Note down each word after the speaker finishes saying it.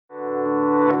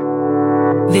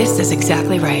This is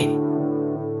exactly right.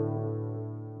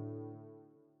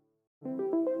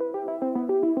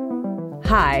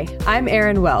 Hi, I'm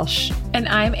Erin Welsh. And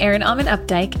I'm Erin Alman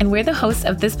Updike, and we're the hosts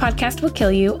of This Podcast Will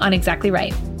Kill You on Exactly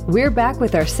Right. We're back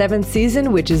with our 7th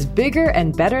season, which is bigger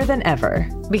and better than ever.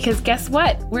 Because guess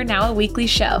what? We're now a weekly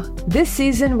show. This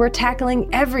season, we're tackling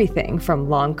everything from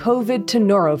long COVID to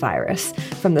norovirus,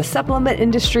 from the supplement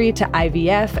industry to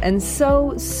IVF, and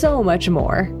so much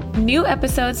more. New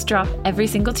episodes drop every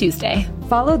single Tuesday.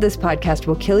 Follow This Podcast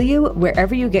Will Kill You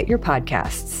wherever you get your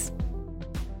podcasts.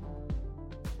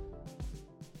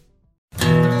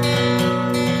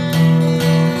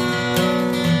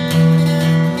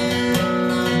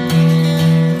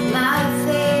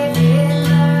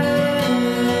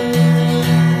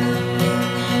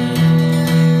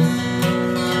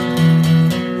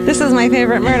 This is my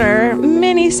favorite murder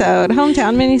minisode,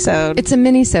 hometown minisode. It's a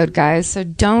minisode, guys, so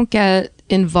don't get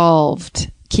involved.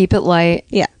 Keep it light.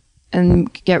 Yeah.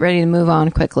 And get ready to move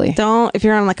on quickly. Don't, if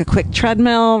you're on like a quick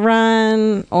treadmill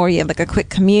run or you have like a quick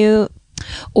commute.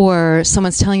 Or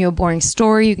someone's telling you a boring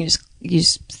story, you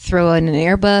just throw in an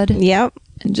earbud. Yep.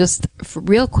 And just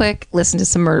real quick, listen to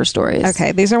some murder stories.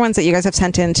 Okay, these are ones that you guys have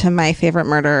sent in to my favorite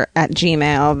murder at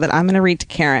Gmail that I'm going to read to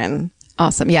Karen.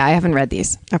 Awesome. Yeah, I haven't read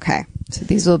these. Okay. So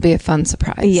these will be a fun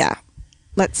surprise. Yeah.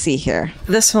 Let's see here.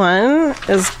 This one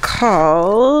is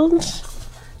called...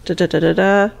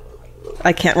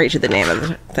 I can't read you the name of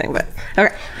the thing, but...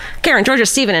 Okay. Karen, Georgia,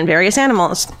 Stephen, and various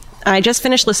animals. I just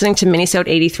finished listening to Minisode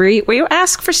 83, where you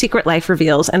ask for secret life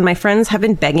reveals, and my friends have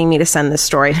been begging me to send this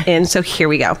story in, so here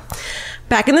we go.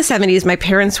 Back in the 70s, my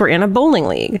parents were in a bowling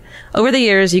league. Over the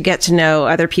years, you get to know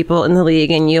other people in the league,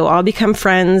 and you all become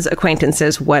friends,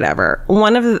 acquaintances, whatever.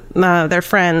 One of their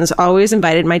friends always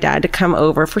invited my dad to come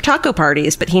over for taco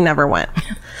parties, but he never went.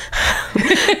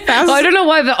 I don't know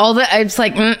why, but it's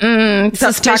like,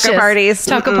 suspicious. Taco parties.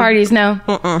 Taco parties, no.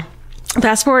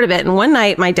 Fast forward a bit, and one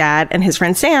night, my dad and his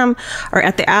friend Sam are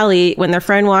at the alley when their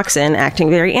friend walks in, acting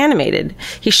very animated.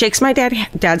 He shakes my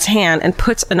dad's hand and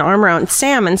puts an arm around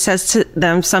Sam and says to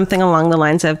them something along the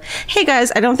lines of, "Hey guys,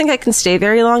 I don't think I can stay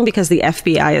very long because the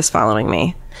FBI is following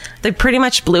me." They pretty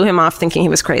much blew him off, thinking he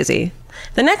was crazy.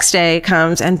 The next day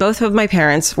comes, and both of my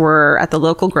parents were at the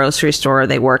local grocery store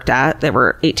they worked at. They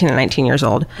were 18 and 19 years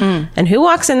old. And who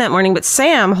walks in that morning but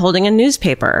Sam holding a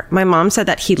newspaper? My mom said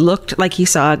that he looked like he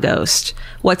saw a ghost.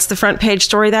 What's the front page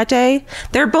story that day?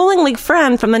 Their bowling league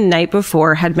friend from the night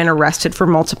before had been arrested for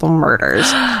multiple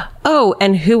murders. Oh,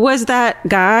 and who was that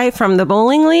guy from the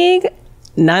bowling league?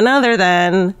 None other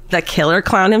than the killer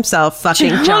clown himself,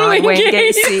 fucking John Wayne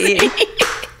Gacy.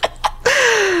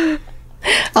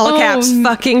 All caps,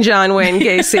 fucking John Wayne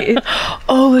Gacy.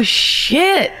 Oh,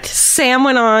 shit. Sam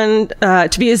went on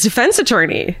to be his defense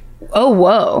attorney. Oh,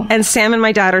 whoa. And Sam and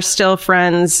my dad are still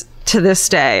friends to this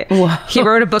day. Whoa. He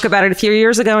wrote a book about it a few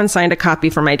years ago and signed a copy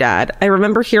for my dad. I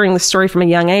remember hearing the story from a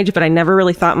young age, but I never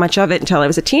really thought much of it until I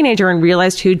was a teenager and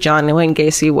realized who John Wayne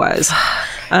Gacy was.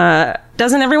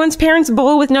 Doesn't everyone's parents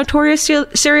bowl with notorious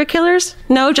serial killers?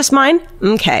 No, just mine?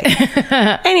 Okay.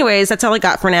 Anyways, that's all I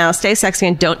got for now. Stay sexy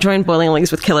and don't join bowling leagues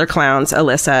with killer clowns,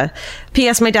 Alyssa.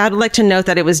 P.S. My dad would like to note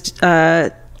that it was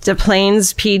Des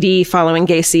Plaines PD following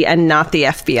Gacy and not the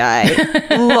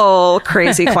FBI. Lol,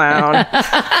 crazy clown.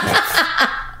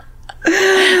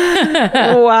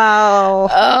 Wow.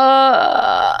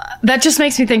 That just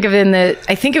makes me think of I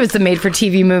think it was the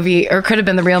made-for-TV movie, or could have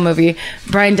been the real movie.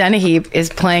 Brian Dennehy is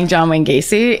playing John Wayne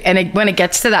Gacy, and when it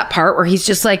gets to that part where he's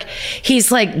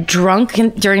drunk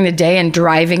during the day and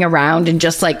driving around and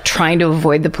just like trying to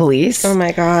avoid the police. Oh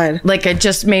my god! Like it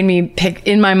just made me pick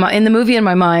in the movie in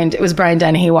my mind. It was Brian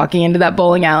Dennehy walking into that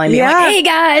bowling alley and being like, "Hey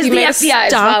guys, the FBI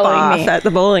is following me at the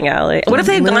bowling alley." What if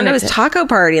they'd gone to his taco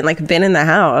party and like been in the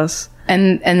house?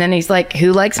 And then he's like,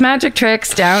 "Who likes magic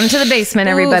tricks? Down to the basement,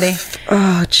 everybody." Oof.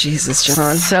 Oh, Jesus,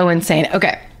 John. So insane.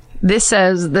 Okay. This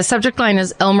says, the subject line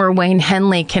is Elmer Wayne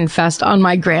Henley confessed on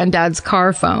my granddad's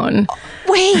car phone.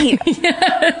 Wait.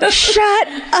 Shut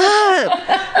up.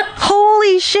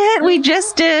 Holy shit. We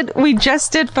just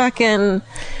did fucking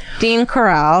Dean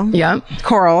Corral. Yeah.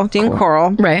 Dean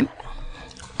Coral. Right.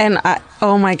 And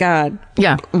oh my God.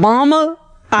 Yeah. Mama,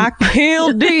 I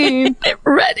killed Dean.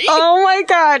 Ready? Oh my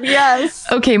God, yes.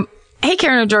 Okay. Hey,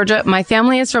 Karen of Georgia. My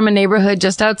family is from a neighborhood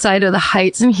just outside of the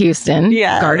Heights in Houston,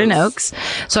 yes. Garden Oaks.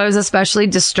 So I was especially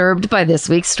disturbed by this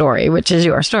week's story, which is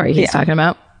your story he's talking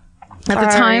about.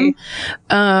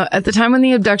 At the time when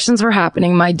the abductions were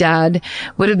happening, my dad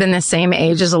would have been the same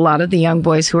age as a lot of the young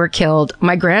boys who were killed.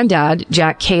 My granddad,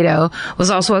 Jack Cato, was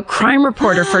also a crime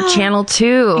reporter for Channel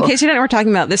 2. In case you don't know what we're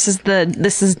talking about, this is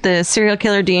the serial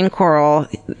killer Dean Corll,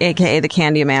 aka the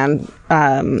Candyman.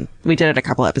 We did it a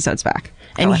couple episodes back.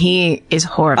 And he is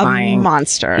horrifying. A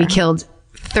monster. He killed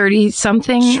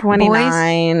 30-something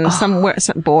 29, boys.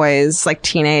 some boys, like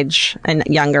teenage and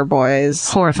younger boys.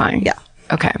 Horrifying. Yeah.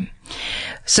 Okay.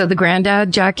 So the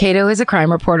granddad, Jack Cato, is a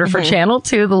crime reporter for Channel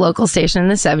 2, the local station in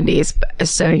the 70s.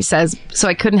 So he says, so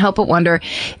I couldn't help but wonder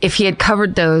if he had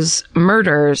covered those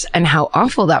murders and how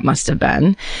awful that must have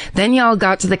been. Then y'all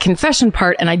got to the confession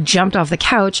part and I jumped off the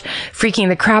couch, freaking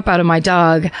the crap out of my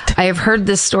dog. I have heard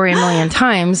this story a million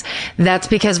times. That's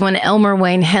because when Elmer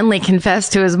Wayne Henley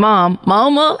confessed to his mom,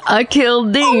 Mama, I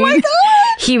killed Dean. Oh my God.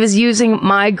 He was using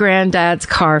my granddad's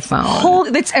car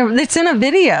phone. It's in a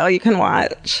video you can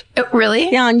watch.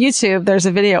 Really? Yeah, on YouTube, there's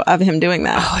a video of him doing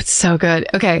that. Oh, it's so good.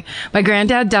 Okay. My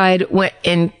granddad died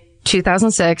in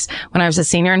 2006 when I was a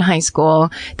senior in high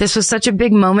school. This was such a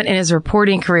big moment in his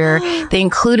reporting career. They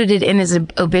included it in his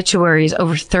obituaries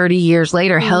over 30 years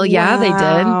later. Hell yeah, they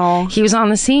did. He was on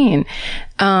the scene.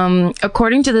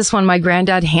 According to this one, my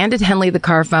granddad handed Henley the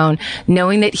car phone,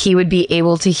 knowing that he would be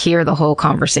able to hear the whole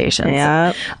conversation.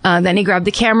 Yep. Then he grabbed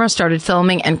the camera, started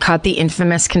filming, and caught the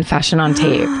infamous confession on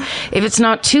tape. If it's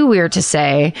not too weird to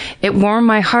say, it warmed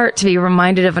my heart to be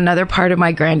reminded of another part of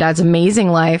my granddad's amazing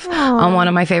life on one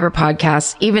of my favorite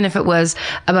podcasts, even if it was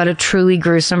about a truly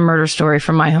gruesome murder story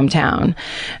from my hometown.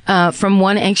 From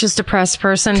one anxious, depressed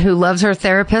person who loves her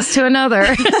therapist to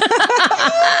another.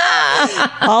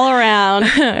 All around.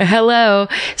 Hello.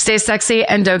 Stay sexy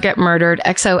and don't get murdered.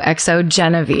 XOXO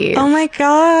Genevieve. Oh my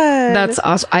God. That's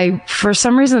awesome. I, for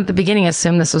some reason at the beginning,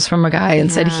 assumed this was from a guy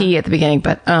and said he at the beginning,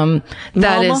 but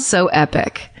that is so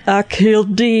epic. I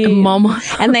killed Dean. Mama.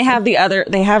 And they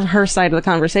have her side of the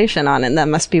conversation on it. And that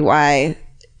must be how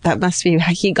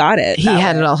he got it. He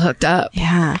had it all hooked up.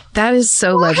 Yeah. That is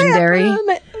so legendary.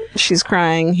 She's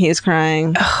crying. He's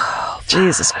crying. Oh,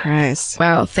 Jesus Christ.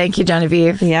 Wow. Thank you,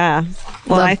 Genevieve. Yeah.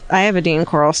 Well, I have a Dean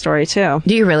Corll story too.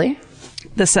 Do you really?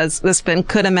 This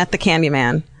could have met the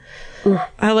Candyman.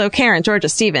 Hello, Karen, Georgia,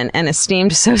 Stephen, and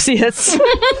esteemed associates.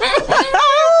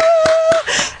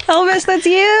 Elvis, that's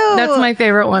you. That's my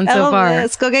favorite one so far.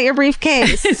 Elvis, go get your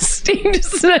briefcase. Esteemed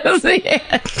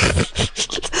associates.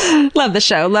 Love the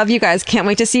show. Love you guys. Can't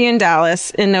wait to see you in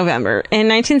Dallas in November. In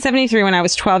 1973, when I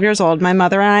was 12 years old, my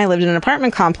mother and I lived in an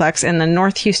apartment complex in the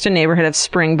North Houston neighborhood of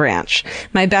Spring Branch.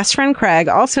 My best friend Craig,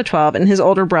 also 12, and his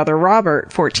older brother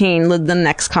Robert, 14, lived the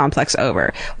next complex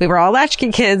over. We were all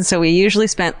latchkey kids, so we usually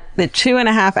spent the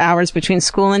 2.5 hours between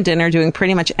school and dinner doing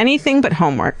pretty much anything but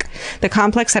homework. The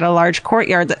complex had a large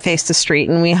courtyard that faced the street,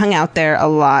 and we hung out there a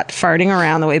lot, farting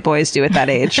around the way boys do at that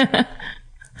age.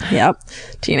 Yep.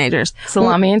 Teenagers.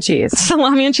 Salami and cheese.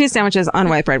 Salami and cheese sandwiches on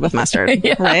white bread with mustard.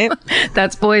 Yeah. Right?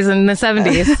 That's boys in the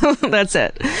 70s. That's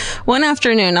it. One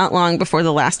afternoon, not long before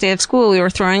the last day of school, we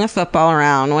were throwing a football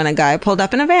around when a guy pulled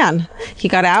up in a van. He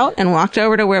got out and walked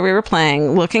over to where we were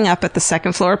playing, looking up at the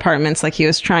second floor apartments like he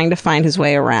was trying to find his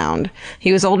way around.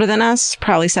 He was older than us,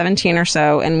 probably 17 or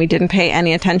so, and we didn't pay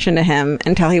any attention to him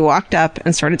until he walked up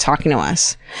and started talking to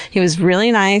us. He was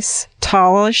really nice,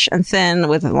 tallish and thin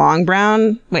with long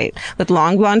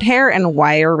blonde hair and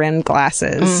wire-rimmed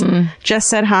glasses. Just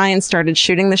said hi and started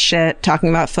shooting the shit, talking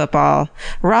about football.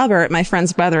 Robert, my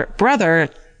friend's brother,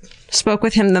 spoke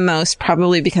with him the most,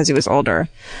 probably because he was older.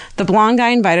 The blonde guy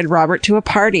invited Robert to a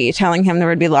party, telling him there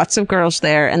would be lots of girls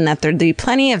there and that there'd be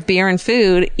plenty of beer and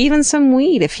food, even some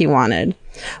weed if he wanted.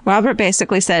 Robert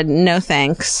basically said, no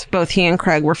thanks. Both he and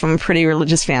Craig were from a pretty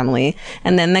religious family.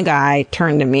 And then the guy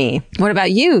turned to me. What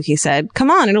about you? He said,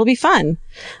 come on, it'll be fun.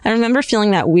 I remember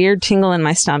feeling that weird tingle in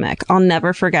my stomach. I'll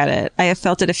never forget it. I have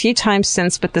felt it a few times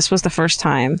since, but this was the first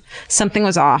time. Something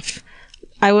was off.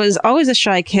 I was always a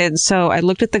shy kid, so I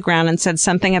looked at the ground and said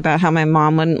something about how my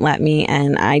mom wouldn't let me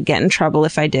and I'd get in trouble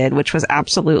if I did, which was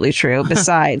absolutely true.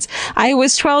 Besides, I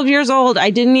was 12 years old.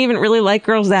 I didn't even really like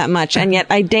girls that much, and yet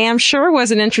I damn sure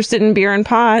wasn't interested in beer and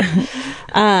pot.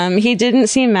 He didn't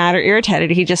seem mad or irritated.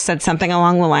 He just said something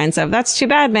along the lines of, that's too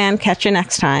bad, man. Catch you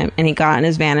next time. And he got in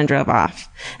his van and drove off.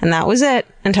 And that was it,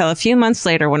 until a few months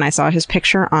later when I saw his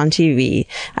picture on TV.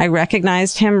 I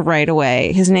recognized him right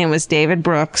away. His name was David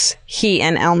Brooks. He and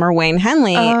and Elmer Wayne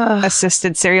Henley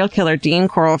assisted serial killer Dean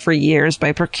Corll for years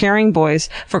by procuring boys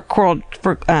for Corll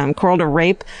to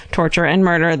rape, torture, and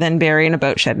murder, then bury in a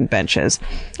boat shed and benches.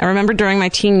 I remember during my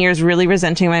teen years really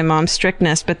resenting my mom's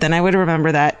strictness, but then I would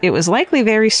remember that it was likely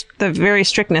the very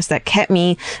strictness that kept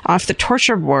me off the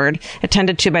torture board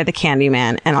attended to by the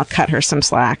Candyman, and I'll cut her some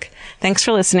slack. Thanks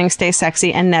for listening. Stay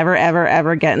sexy and never, ever,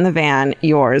 ever get in the van.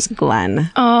 Yours,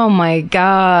 Glenn. Oh my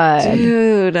God.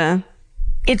 Dude.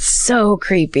 It's so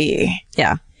creepy.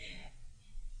 Yeah.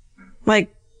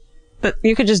 Like, but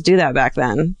you could just do that back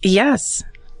then. Yes.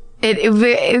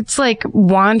 It's like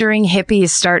wandering hippies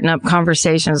starting up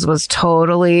conversations was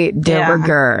totally de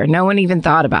rigueur. No one even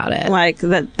thought about it. Like,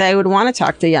 that they would want to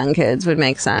talk to young kids would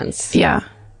make sense. Yeah.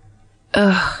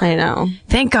 Ugh. I know.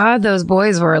 Thank God those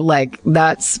boys were like,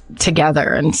 that's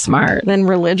together and smart. Then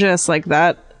religious like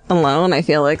that alone, I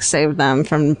feel like saved them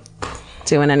from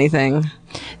doing anything.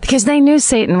 Because they knew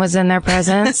Satan was in their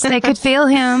presence. They could feel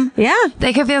him. Yeah.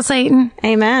 They could feel Satan.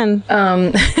 Amen.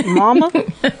 Mama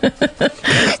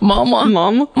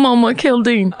killed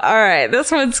Dean. All right.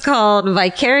 This one's called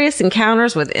Vicarious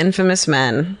Encounters with Infamous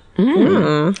Men.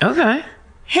 Okay.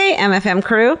 Hey, MFM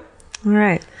crew. All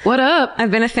right. What up? I've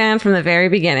been a fan from the very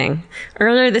beginning.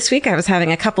 Earlier this week, I was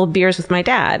having a couple beers with my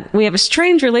dad. We have a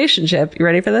strange relationship. You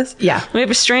ready for this? Yeah. We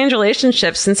have a strange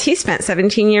relationship since he spent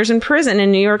 17 years in prison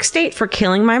in New York State for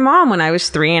killing my mom when I was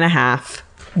 3.5.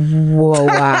 Whoa,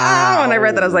 wow. When I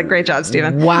read that, I was like, great job,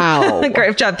 Stephen. Wow.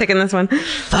 Great job picking this one.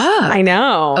 Fuck. I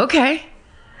know. Okay.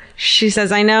 She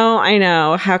says, I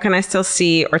know. How can I still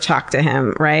see or talk to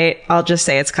him, right? I'll just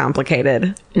say it's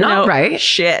complicated. Not right.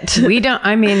 Shit. We don't,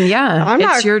 I mean, yeah.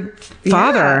 It's your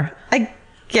father. Yeah, I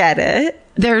get it.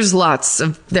 There's lots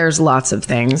of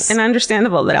things. And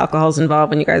understandable that alcohol's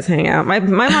involved when you guys hang out. My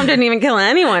mom didn't even kill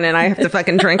anyone, and I have to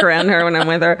fucking drink around her when I'm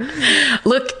with her.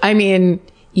 Look, I mean,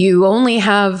 you only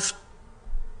have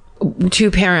 2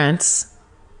 parents.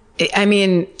 I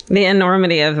mean, the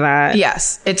enormity of that.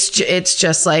 Yes. It's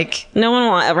just like, no one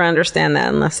will ever understand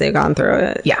that unless they've gone through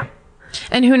it. Yeah.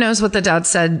 And who knows what the dad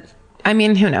said. I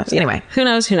mean, who knows? Yeah. Anyway. Who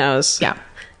knows? Yeah.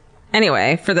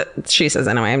 Anyway, she says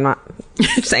anyway, I'm not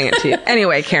saying it to you.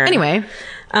 Anyway, Karen.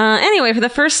 Anyway, for the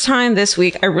first time this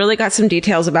week, I really got some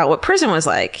details about what prison was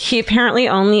like. He apparently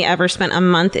only ever spent a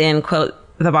month in, quote,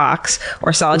 the box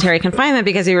or solitary confinement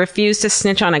because he refused to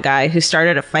snitch on a guy who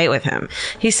started a fight with him.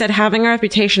 He said having a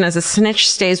reputation as a snitch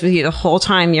stays with you the whole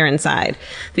time you're inside.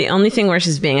 The only thing worse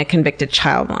is being a convicted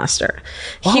child molester.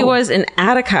 Whoa. He was in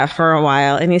Attica for a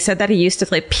while, and he said that he used to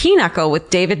play pinochle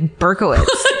with David Berkowitz.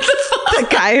 The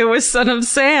guy who was son of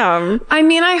Sam. I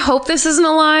mean, I hope this isn't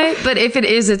a lie, but if it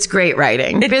is, it's great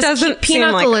writing. It doesn't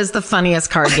Pinochle is the funniest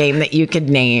card game that you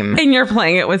could name. And you're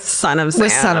playing it with son of Sam.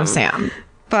 With son of Sam.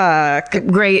 Fuck.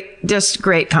 Just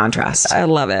great contrast. I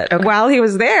love it. Okay. While he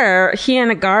was there, he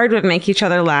and a guard would make each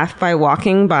other laugh by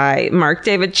walking by Mark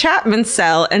David Chapman's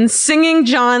cell and singing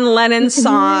John Lennon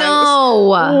songs.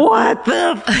 No. What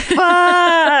the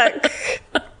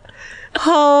fuck?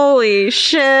 Holy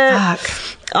shit. Fuck.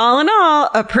 All in all,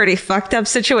 a pretty fucked up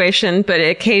situation, but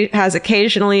it has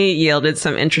occasionally yielded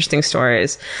some interesting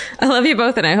stories. I love you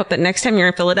both, and I hope that next time you're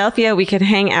in Philadelphia, we can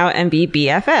hang out and be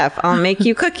BFF. I'll make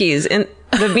you cookies. In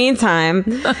the meantime,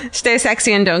 stay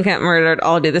sexy and don't get murdered.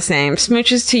 I'll do the same.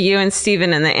 Smooches to you and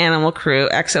Steven and the animal crew.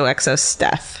 XOXO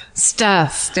Steph.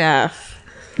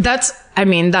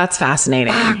 That's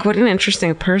fascinating. Fuck, what an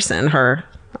interesting person. Her.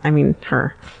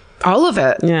 All of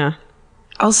it. Yeah.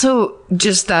 Also,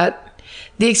 just that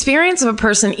the experience of a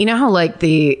person, you know how like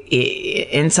the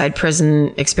Inside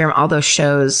Prison Experiment, all those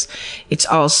shows, it's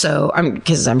also,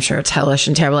 because I'm sure it's hellish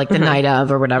and terrible, like the night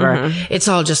of or whatever. It's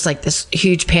all just like this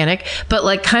huge panic, but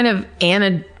like kind of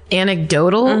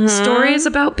anecdotal stories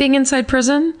about being inside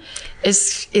prison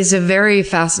is a very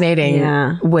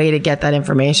fascinating way to get that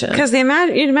information. Because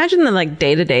you'd imagine the like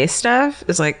day-to-day stuff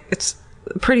is like, it's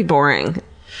pretty boring.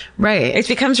 Right. It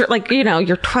becomes like,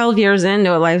 you're 12 years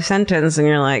into a life sentence and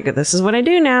you're like, this is what I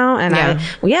do now. And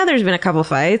there's been a couple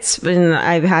fights, but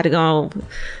I've had to go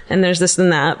and there's this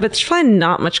and that, but there's probably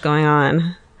not much going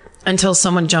on. Until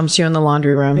someone jumps you in the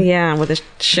laundry room. Yeah, with a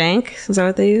shank. Is that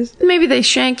what they use? Maybe they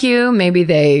shank you. Maybe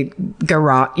they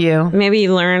garrote you. Maybe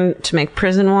you learn to make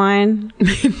prison wine.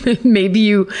 Maybe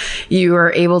you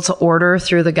are able to order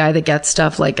through the guy that gets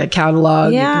stuff like a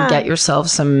catalog. Yeah. You can get yourself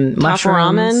some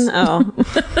mushrooms. Top ramen.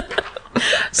 Oh.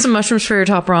 Some mushrooms for your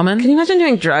top ramen. Can you imagine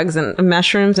doing drugs and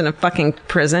mushrooms in a fucking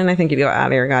prison? I think you'd go out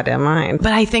of your goddamn mind.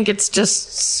 But I think it's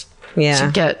just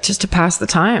to pass the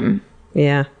time.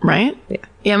 Yeah. Right? Yeah.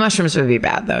 Yeah, mushrooms would be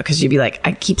bad though, because you'd be like,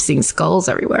 I keep seeing skulls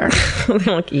everywhere.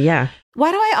 They're like, yeah. Why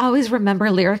do I always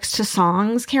remember lyrics to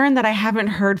songs, Karen, that I haven't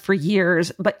heard for years,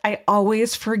 but I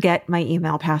always forget my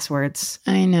email passwords?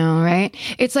 I know, right?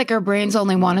 It's like our brains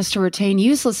only want us to retain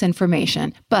useless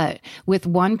information. But with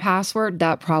 1Password,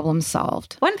 that problem's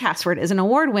solved. 1Password is an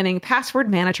award-winning password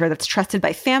manager that's trusted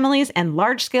by families and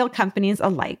large-scale companies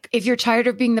alike. If you're tired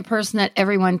of being the person that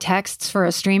everyone texts for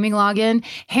a streaming login,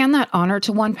 hand that honor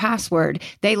to 1Password.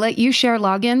 They let you share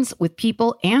logins with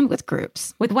people and with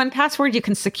groups. With 1Password, you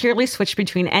can securely switch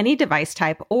between any device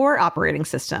type or operating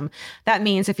system. That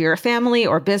means if you're a family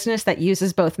or business that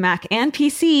uses both Mac and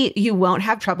PC, you won't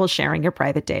have trouble sharing your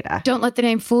private data. Don't let the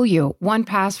name fool you.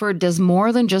 1Password does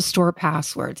more than just store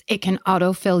passwords. It can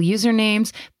autofill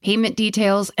usernames, payment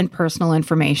details, and personal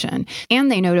information.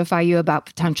 And they notify you about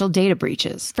potential data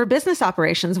breaches. For business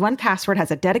operations, 1Password has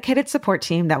a dedicated support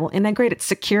team that will integrate its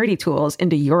security tools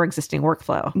into your existing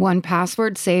workflow.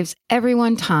 1Password saves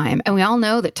everyone time, and we all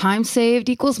know that time saved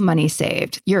equals money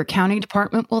saved. Your accounting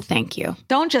department will thank you.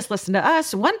 Don't just listen to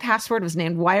us. 1Password was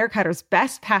named Wirecutter's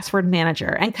best password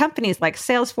manager, and companies like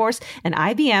Salesforce and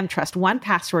IBM trust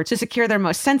 1Password to secure their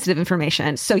most sensitive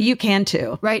information, so you can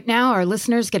too. Right now, our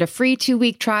listeners get a free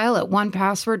 2-week trial at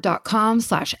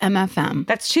 1password.com/MFM.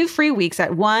 That's 2 free weeks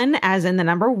at 1, as in the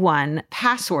number 1,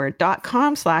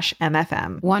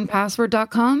 password.com/MFM.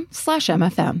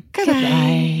 1password.com/MFM.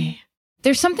 Goodbye.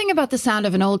 There's something about the sound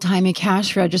of an old-timey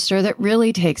cash register that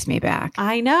really takes me back.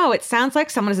 I know. It sounds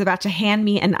like someone is about to hand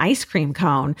me an ice cream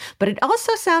cone, but it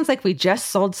also sounds like we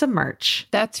just sold some merch.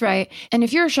 That's right. And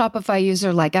if you're a Shopify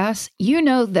user like us, you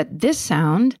know that this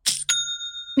sound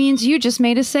means you just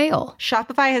made a sale.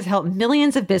 Shopify has helped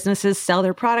millions of businesses sell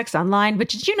their products online, but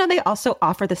did you know they also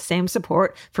offer the same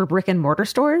support for brick and mortar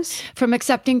stores? From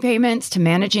accepting payments to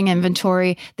managing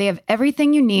inventory, they have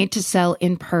everything you need to sell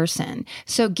in person.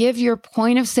 So give your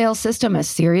point of sale system a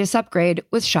serious upgrade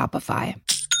with Shopify.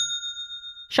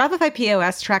 Shopify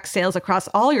POS tracks sales across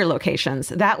all your locations.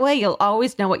 That way, you'll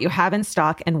always know what you have in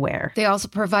stock and where. They also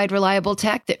provide reliable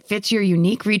tech that fits your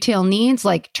unique retail needs,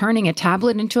 like turning a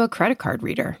tablet into a credit card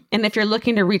reader. And if you're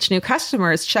looking to reach new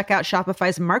customers, check out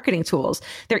Shopify's marketing tools.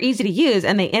 They're easy to use,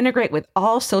 and they integrate with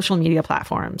all social media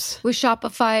platforms. With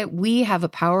Shopify, we have a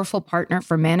powerful partner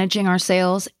for managing our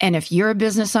sales. And if you're a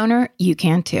business owner, you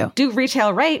can too. Do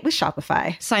retail right with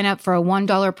Shopify. Sign up for a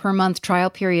 $1 per month trial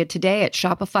period today at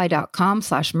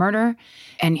shopify.com/murder.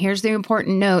 And here's the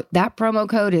important note, that promo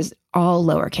code is all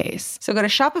lowercase. So go to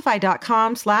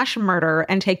shopify.com/murder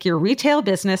and take your retail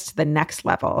business to the next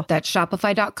level. That's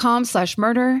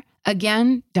shopify.com/murder.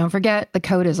 Again, don't forget the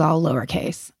code is all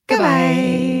lowercase.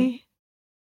 Goodbye.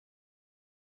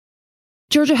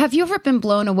 Georgia, have you ever been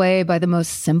blown away by the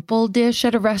most simple dish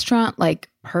at a restaurant, like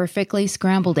perfectly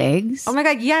scrambled eggs? Oh my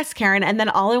God, yes, Karen. And then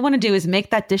all I want to do is make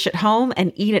that dish at home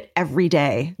and eat it every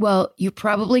day. Well, you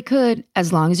probably could,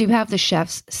 as long as you have the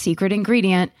chef's secret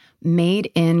ingredient,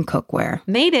 Made in Cookware.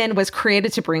 Made in was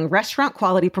created to bring restaurant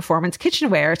quality performance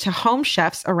kitchenware to home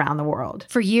chefs around the world.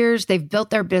 For years, they've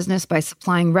built their business by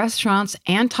supplying restaurants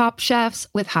and top chefs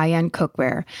with high-end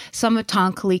cookware. Some of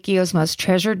Tom Colicchio's most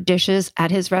treasured dishes at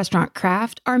his restaurant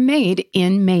Craft are made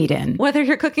in Made in. Whether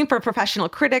you're cooking for professional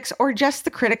critics or just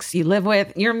the critics you live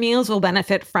with, your meals will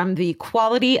benefit from the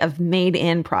quality of Made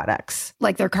in products.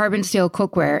 Like their carbon steel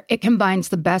cookware, it combines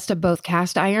the best of both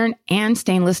cast iron and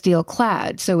stainless steel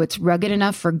clad, so it's rugged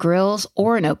enough for grills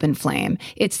or an open flame.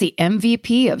 It's the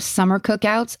MVP of summer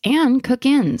cookouts and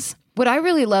cook-ins. What I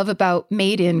really love about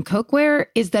Made in Cookware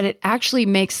is that it actually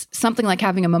makes something like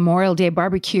having a Memorial Day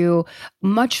barbecue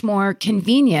much more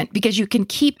convenient because you can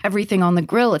keep everything on the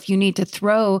grill. If you need to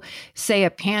throw, say, a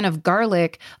pan of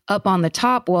garlic up on the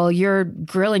top while you're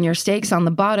grilling your steaks on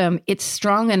the bottom, it's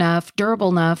strong enough, durable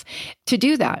enough to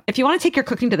do that. If you want to take your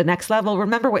cooking to the next level,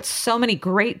 remember what so many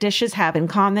great dishes have in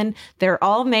common. They're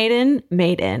all made in.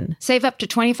 Save up to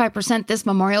 25% this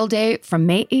Memorial Day from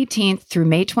May 18th through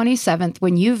May 27th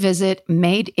when you visit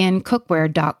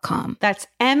madeincookware.com. That's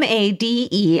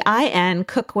MADEIN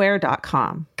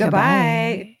cookware.com.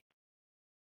 Goodbye.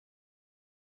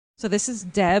 So this is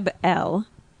Deb L.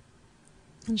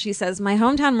 And she says, my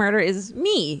hometown murder is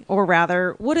me, or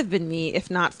rather would have been me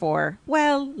if not for,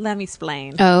 well, let me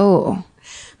explain. Oh.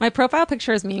 My profile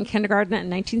picture is me in kindergarten in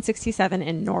 1967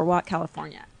 in Norwalk,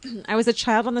 California. I was a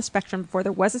child on the spectrum before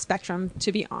there was a spectrum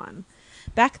to be on.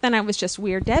 Back then I was just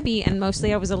Weird Debbie, and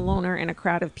mostly I was a loner in a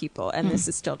crowd of people, and this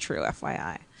is still true,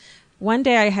 FYI. One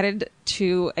day I headed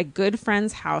to a good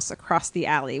friend's house across the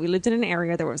alley. We lived in an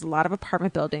area there was a lot of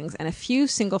apartment buildings and a few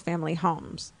single-family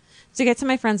homes. To get to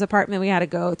my friend's apartment, we had to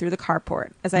go through the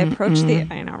carport. As I approached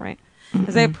I know, right?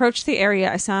 As I approached the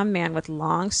area, I saw a man with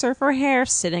long surfer hair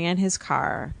sitting in his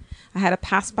car. I had to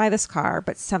pass by this car,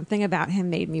 but something about him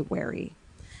made me wary.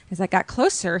 As I got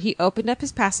closer, he opened up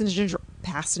his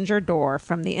passenger door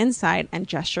from the inside and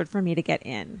gestured for me to get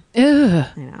in. Ugh.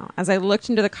 I know. As I looked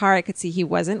into the car, I could see he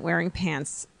wasn't wearing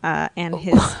pants, and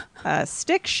his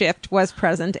stick shift was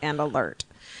present and alert.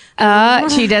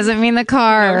 She doesn't mean the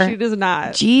car. No, she does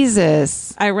not.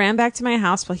 Jesus. I ran back to my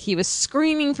house while he was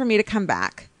screaming for me to come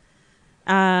back.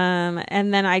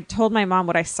 And then I told my mom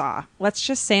what I saw. Let's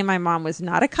just say my mom was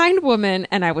not a kind woman,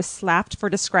 and I was slapped for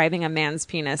describing a man's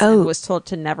penis and was told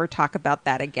to never talk about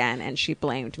that again, and she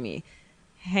blamed me.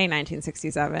 Hey,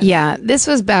 1967. Yeah, this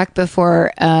was back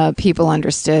before people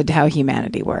understood how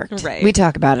humanity worked. Right. We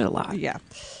talk about it a lot. Yeah.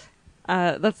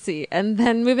 Let's see. And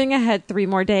then moving ahead 3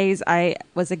 more days, I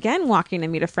was again walking to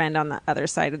meet a friend on the other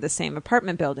side of the same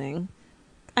apartment building.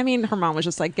 I mean, her mom was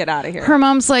just like, get out of here. Her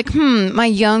mom's like, my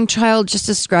young child just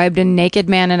described a naked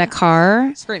man in a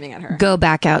car. Screaming at her. Go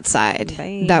back outside.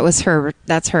 Bye.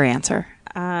 That's her answer.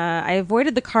 I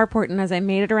avoided the carport, and as I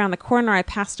made it around the corner, I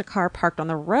passed a car parked on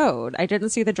the road. I didn't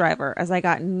see the driver. As I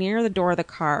got near the door of the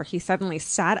car, he suddenly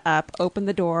sat up, opened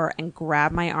the door, and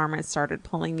grabbed my arm and started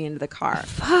pulling me into the car.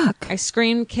 Fuck. I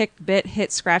screamed, kicked, bit,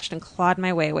 hit, scratched, and clawed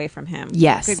my way away from him.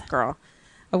 Yes. Good girl.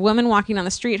 A woman walking on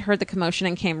the street heard the commotion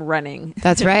and came running.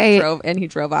 That's right. He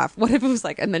drove off. What if it was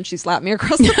like, and then she slapped me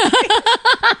across the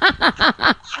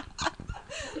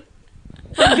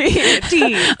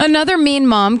face? Another mean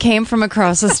mom came from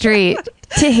across the street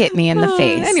to hit me in the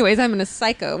face. Anyways, I'm in a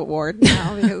psycho ward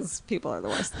now because people are the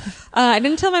worst. I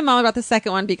didn't tell my mom about the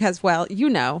second one because, well, you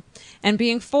know, and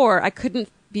being 4, I couldn't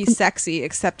be sexy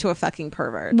except to a fucking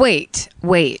pervert. Wait.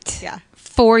 Yeah.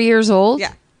 4 years old?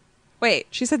 Yeah. Wait,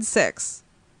 she said 6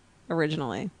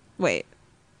 originally. Wait.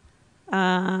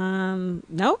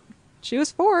 Nope. She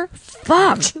was 4.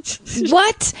 Fuck.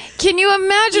 What? Can you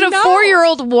imagine a No.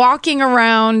 4-year-old walking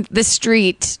around the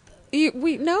street?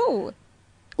 We no.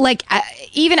 Like,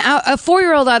 even a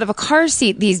 4-year-old out of a car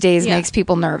seat these days Yeah. makes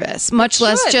people nervous, much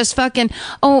less should. just fucking,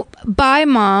 oh, bye,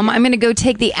 Mom. I'm going to go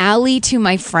take the alley to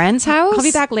my friend's house. I'll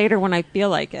be back later when I feel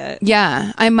like it.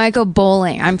 Yeah, I might go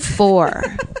bowling. I'm 4.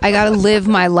 I got to live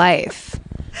my life.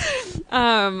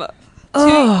 2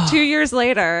 years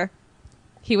later,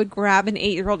 he would grab an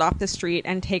 8-year-old off the street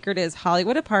and take her to his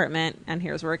Hollywood apartment, and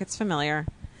here's where it gets familiar,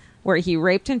 where he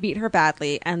raped and beat her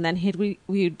badly, and then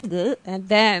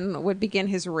would begin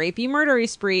his rapey, murdery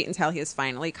spree until he is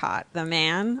finally caught. The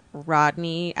man,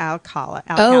 Rodney Alcala.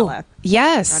 Oh,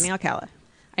 yes. Rodney Alcala.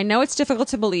 I know it's difficult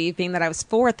to believe, being that I was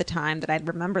 4 at the time, that I'd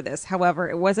remember this. However,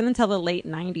 it wasn't until the late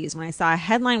 90s when I saw a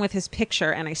headline with his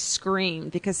picture and I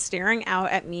screamed, because staring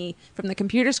out at me from the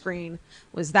computer screen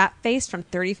was that face from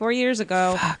 34 years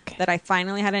ago. Fuck. That I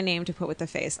finally had a name to put with the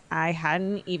face. I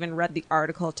hadn't even read the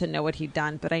article to know what he'd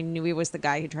done, but I knew he was the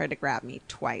guy who tried to grab me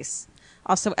twice.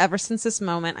 Also, ever since this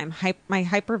moment, my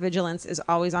hypervigilance is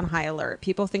always on high alert.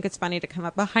 People think it's funny to come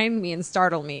up behind me and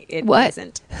startle me. It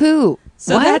isn't. Who?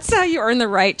 So what? that's how you earn the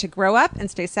right to grow up and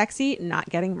stay sexy, not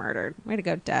getting murdered. Way to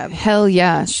go, Deb. Hell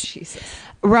yes. Jesus.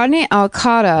 Rodney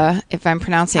Alcala, if I'm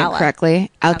pronouncing it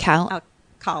correctly. Alcala.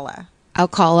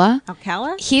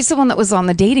 He's the one that was on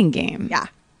The Dating Game. Yeah.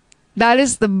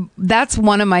 That's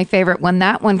one of my favorite. When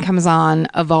that one comes on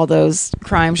of all those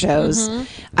crime shows,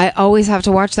 I always have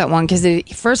to watch that one because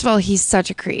first of all, he's such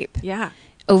a creep. Yeah.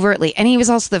 Overtly. And he was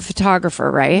also the photographer,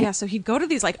 right? Yeah, so he'd go to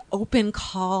these like open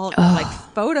call like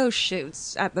photo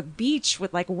shoots at the beach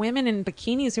with like women in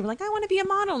bikinis who were like, I want to be a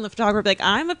model, and the photographer would be like,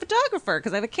 I'm a photographer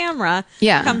because I have a camera.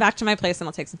 Yeah. Come back to my place and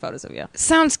I'll take some photos of you.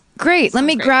 Sounds great. Let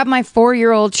me grab my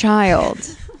 4-year-old child.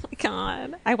 Oh my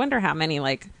God. I wonder how many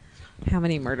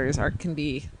murders can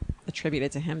be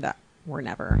attributed to him that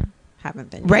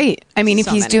haven't been. Right. I mean, if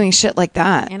So he's many. doing shit like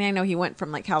that. And I know he went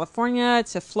from like California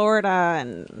to Florida,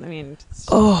 and I mean, it's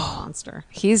just a monster.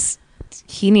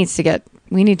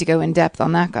 We need to go in depth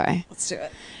on that guy. Let's do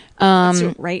it. Let's do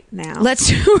it right now. Let's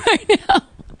do it right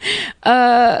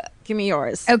now. Give me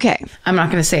yours. Okay. I'm not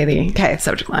going to say the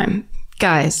subject line.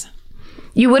 Guys,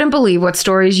 you wouldn't believe what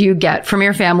stories you get from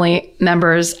your family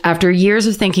members after years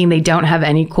of thinking they don't have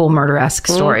any cool murder-esque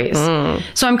stories.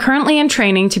 So I'm currently in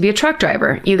training to be a truck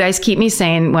driver. You guys keep me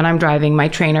sane when I'm driving. My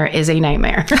trainer is a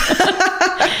nightmare.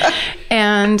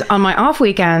 And on my off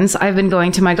weekends, I've been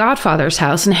going to my godfather's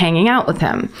house and hanging out with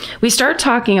him. We start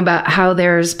talking about how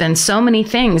there's been so many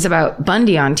things about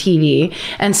Bundy on TV,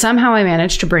 and somehow I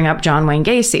managed to bring up John Wayne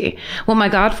Gacy. Well, my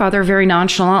godfather very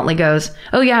nonchalantly goes,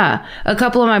 oh yeah, a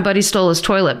couple of my buddies stole his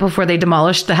toilet before they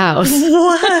demolished the house.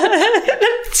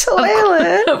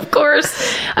 Toilet. Of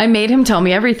course. I made him tell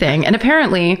me everything. And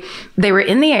apparently they were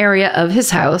in the area of his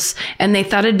house and they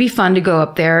thought it'd be fun to go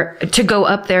up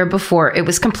there before it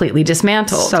was completely dismantled.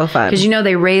 dismantled. So fun. Because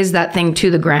they razed that thing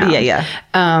to the ground. Yeah.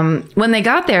 When they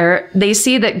got there, they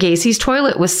see that Gacy's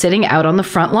toilet was sitting out on the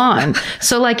front lawn.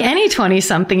 So like any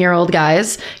 20-something-year-old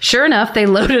guys, sure enough, they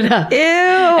load it up. Ew.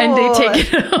 And they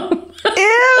take it home.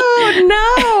 Ew,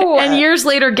 no. And years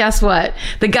later, guess what?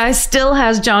 The guy still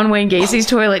has John Wayne Gacy's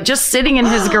toilet just sitting in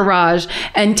his garage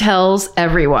and tells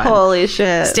everyone. Holy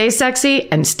shit. Stay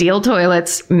sexy and steal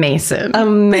toilets, Mason.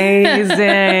 Amazing.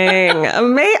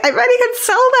 I bet he could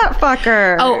sell that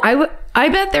fucker. Oh, I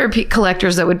bet there are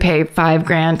collectors that would pay $5,000,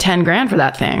 $10,000 for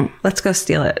that thing. Let's go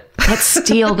steal it. Let's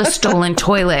steal the stolen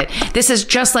toilet. This is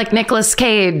just like Nicolas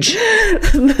Cage.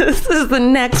 This is the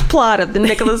next plot of the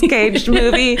Nicolas Cage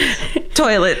movie.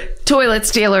 Toilet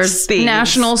stealers. Thieves.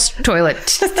 National toilet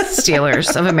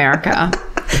stealers of America.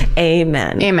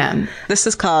 Amen. This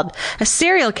is called A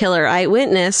Serial Killer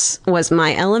Eyewitness Was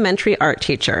My Elementary Art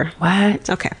Teacher. What?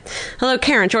 Okay. Hello,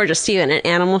 Karen, Georgia, Steven, and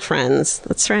Animal Friends.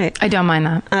 That's right. I don't mind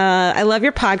that. I love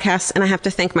your podcast, and I have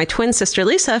to thank my twin sister,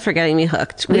 Lisa, for getting me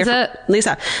hooked.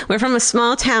 Lisa. We're from a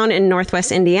small town in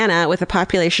northwest Indiana with a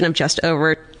population of just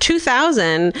over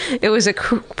 2,000. It was a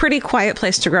pretty quiet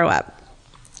place to grow up.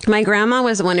 My grandma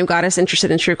was the one who got us interested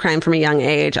in true crime from a young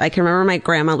age. I can remember my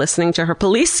grandma listening to her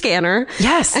police scanner.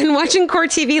 Yes. And watching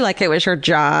court TV like it was her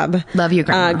job. Love you,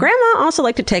 Grandma. Grandma also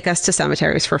liked to take us to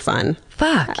cemeteries for fun.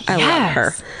 Fuck. I love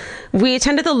her. We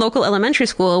attended the local elementary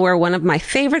school where one of my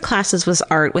favorite classes was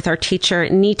art with our teacher,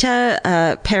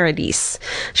 Nita Paradis.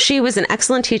 She was an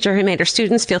excellent teacher who made her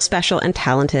students feel special and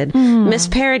talented. Miss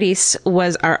Paradis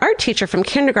was our art teacher from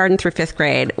kindergarten through 5th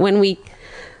grade. When we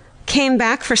came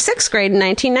back for 6th grade in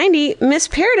 1990, Miss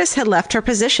Paradis had left her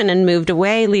position and moved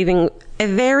away, leaving a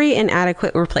very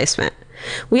inadequate replacement.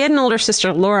 We had an older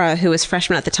sister, Laura, who was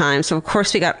freshman at the time, so of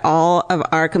course we got all of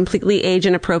our completely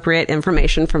age-inappropriate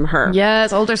information from her.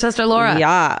 Yes, older sister Laura.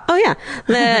 Yeah. Oh, yeah.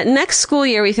 The next school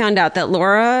year, we found out that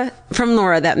Laura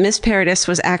that Miss Paradis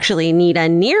was actually Nita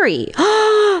Neary.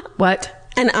 What?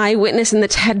 An eyewitness in the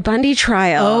Ted Bundy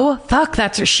trial. Oh, fuck,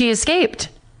 that's her. She escaped.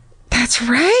 That's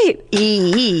right.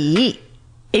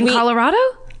 In Colorado?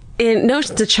 No,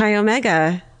 it's the Chi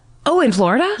Omega. Oh, in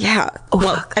Florida? Yeah. Oh,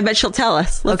 well, fuck. I bet she'll tell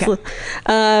us. Okay.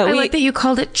 I like that you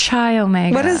called it Chi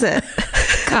Omega. What is it?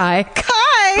 Chi.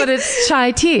 But it's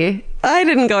chai tea. I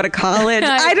didn't go to college.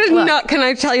 I didn't know. Can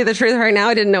I tell you the truth right now?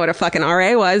 I didn't know what a fucking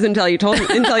RA was until you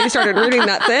started reading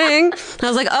that thing. I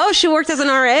was like, oh, she worked as an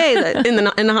RA in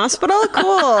the hospital?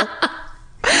 Cool.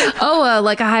 Oh,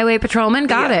 like a highway patrolman?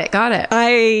 Got it.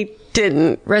 I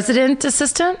didn't. Resident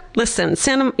assistant? Listen,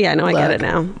 I get it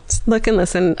now. Look and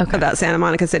listen about Santa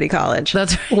Monica City College.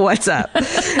 That's right. What's up?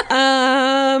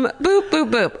 Boop, boop,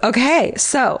 boop. Okay,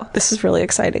 so this is really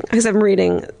exciting because I'm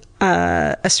reading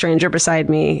A Stranger Beside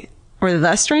Me, or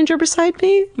The Stranger Beside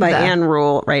Me by Anne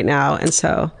Rule right now. And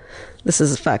so this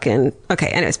is fucking... Okay,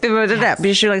 anyways. Be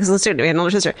sure, let's do it. We had an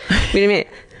older sister.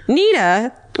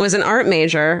 Nita was an art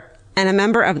major and a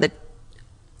member of the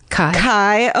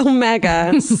Chi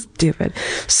Omega stupid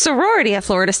sorority at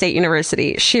Florida State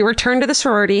University. She returned to the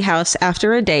sorority house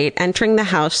after a date, entering the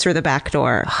house through the back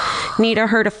door. Nita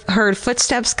heard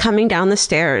footsteps coming down the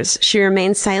stairs. She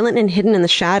remained silent and hidden in the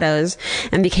shadows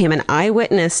and became an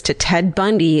eyewitness to Ted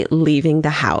Bundy leaving the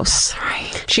house.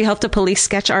 Right. She helped a police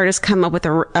sketch artist come up with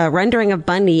a rendering of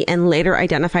Bundy and later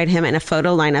identified him in a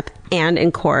photo lineup and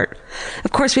in court.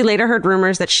 Of course, we later heard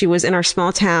rumors that she was in our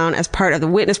small town as part of the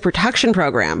witness protection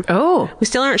program. Oh. We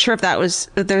still aren't sure if there's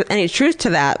any truth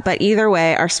to that, but either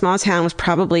way, our small town was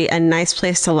probably a nice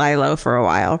place to lie low for a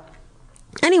while.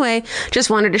 Anyway, just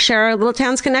wanted to share our little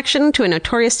town's connection to a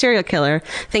notorious serial killer.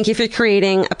 Thank you for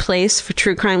creating a place for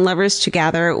true crime lovers to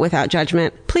gather without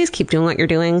judgment. Please keep doing what you're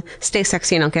doing. Stay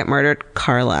sexy and don't get murdered.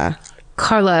 Carla.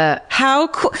 How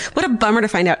cool. What a bummer to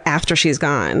find out after she's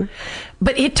gone.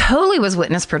 But it totally was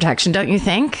witness protection, don't you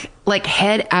think? Like,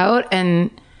 head out and...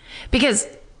 Because...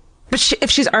 But if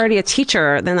she's already a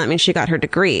teacher, then that means she got her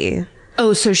degree.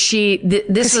 Oh, so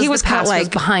this was was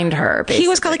behind her, basically. He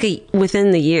was caught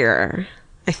within the year,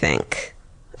 I think,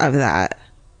 of that.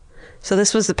 So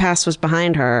this was the past was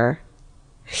behind her.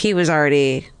 He was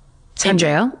already... In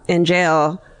jail? In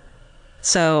jail.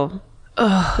 So...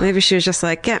 Maybe she was just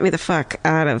like, get me the fuck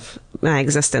out of my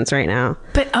existence right now.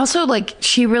 But also, like,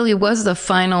 she really was the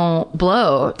final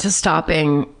blow to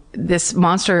stopping this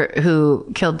monster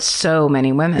who killed so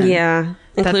many women. Yeah.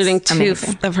 Including two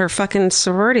of her fucking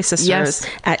sorority sisters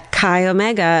at Chi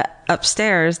Omega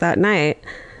upstairs that night.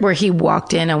 Where he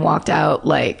walked in and walked out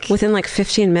within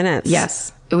 15 minutes.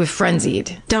 Yes. It was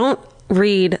frenzied. Don't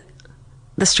read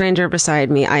The Stranger Beside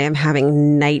Me, I am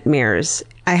having nightmares.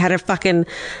 I had a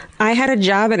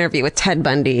job interview with Ted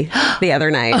Bundy the other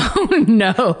night. Oh,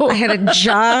 no. I had a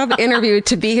job interview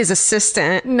to be his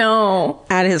assistant. No.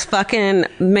 At his fucking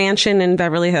mansion in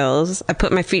Beverly Hills. I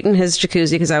put my feet in his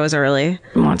jacuzzi because I was early.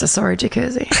 Montessori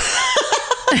jacuzzi.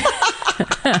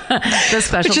 The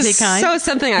specialty Which is kind. so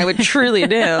something I would truly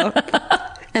do.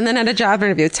 And then at a job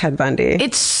interview with Ted Bundy.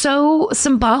 It's so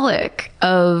symbolic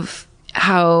of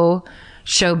how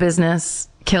show business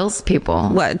kills people.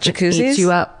 What, jacuzzis? Eats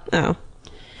you up. Oh.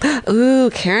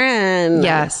 Ooh, Karen.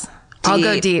 Yes. I'll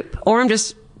go deep. Or I'm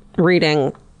just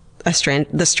reading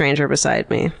The Stranger Beside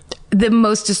Me. The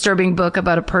most disturbing book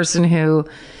about a person who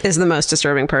is the most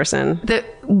disturbing person.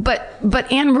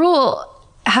 But Anne Rule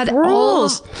had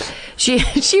rules. She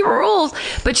rules,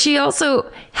 but she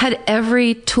also had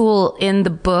every tool in the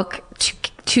book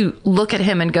to look at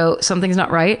him and go, something's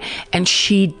not right, and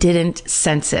she didn't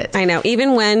sense it. I know,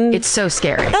 even when it's so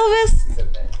scary.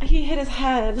 Elvis, he hit his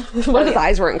head. What if his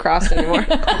eyes weren't crossed anymore?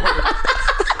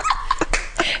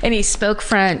 And he spoke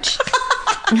French.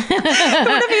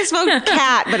 What if he spoke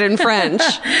cat, but in French?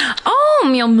 Oh,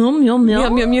 meow, meow, meow, meow.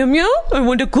 Meow, meow, meow, meow. I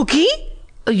want a cookie.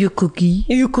 Are you cookie?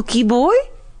 Are you cookie boy?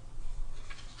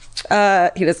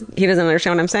 He doesn't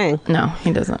understand what I'm saying. No,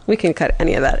 he doesn't. We can cut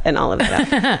any of that and all of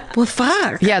that out. Well,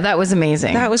 fuck. Yeah, that was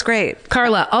amazing. That was great.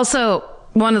 Carla, also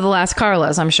one of the last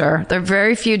Carlas, I'm sure. There are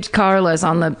very few Carlas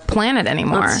on the planet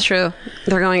anymore. That's true.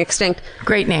 They're going extinct.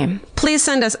 Great name. Please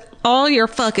send us all your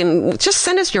just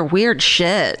send us your weird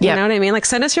shit. You know what I mean? Like,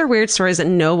 send us your weird stories that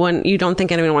you don't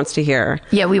think anyone wants to hear.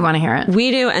 Yeah, we want to hear it.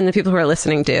 We do, and the people who are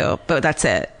listening do, but that's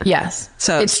it. Yes.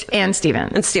 So it's and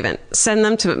Steven. Send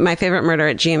them to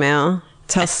myfavoriteMurder@gmail.com.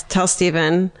 Tell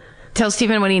Steven. Tell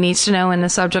Steven what he needs to know in the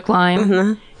subject line.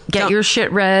 Mm-hmm. Get your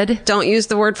shit read. Don't use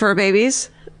the word for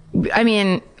babies. I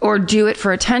mean, or do it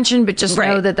for attention, but just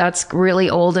know that that's really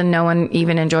old and no one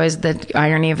even enjoys the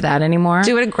irony of that anymore.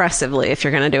 Do it aggressively if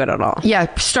you're going to do it at all. Yeah,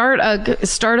 start a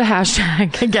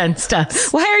hashtag against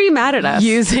us. Why are you mad at us?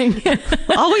 Using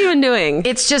all we've been doing.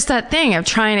 It's just that thing of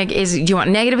trying to, do you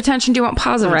want negative attention? Do you want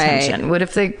positive attention? What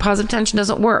if the positive attention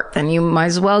doesn't work? Then you might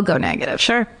as well go negative.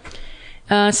 Sure.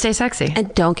 Stay sexy.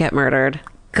 And don't get murdered.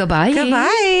 Goodbye.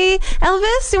 Goodbye.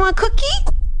 Elvis, you want a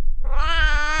cookie?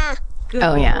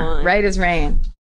 Oh, yeah. Right as rain.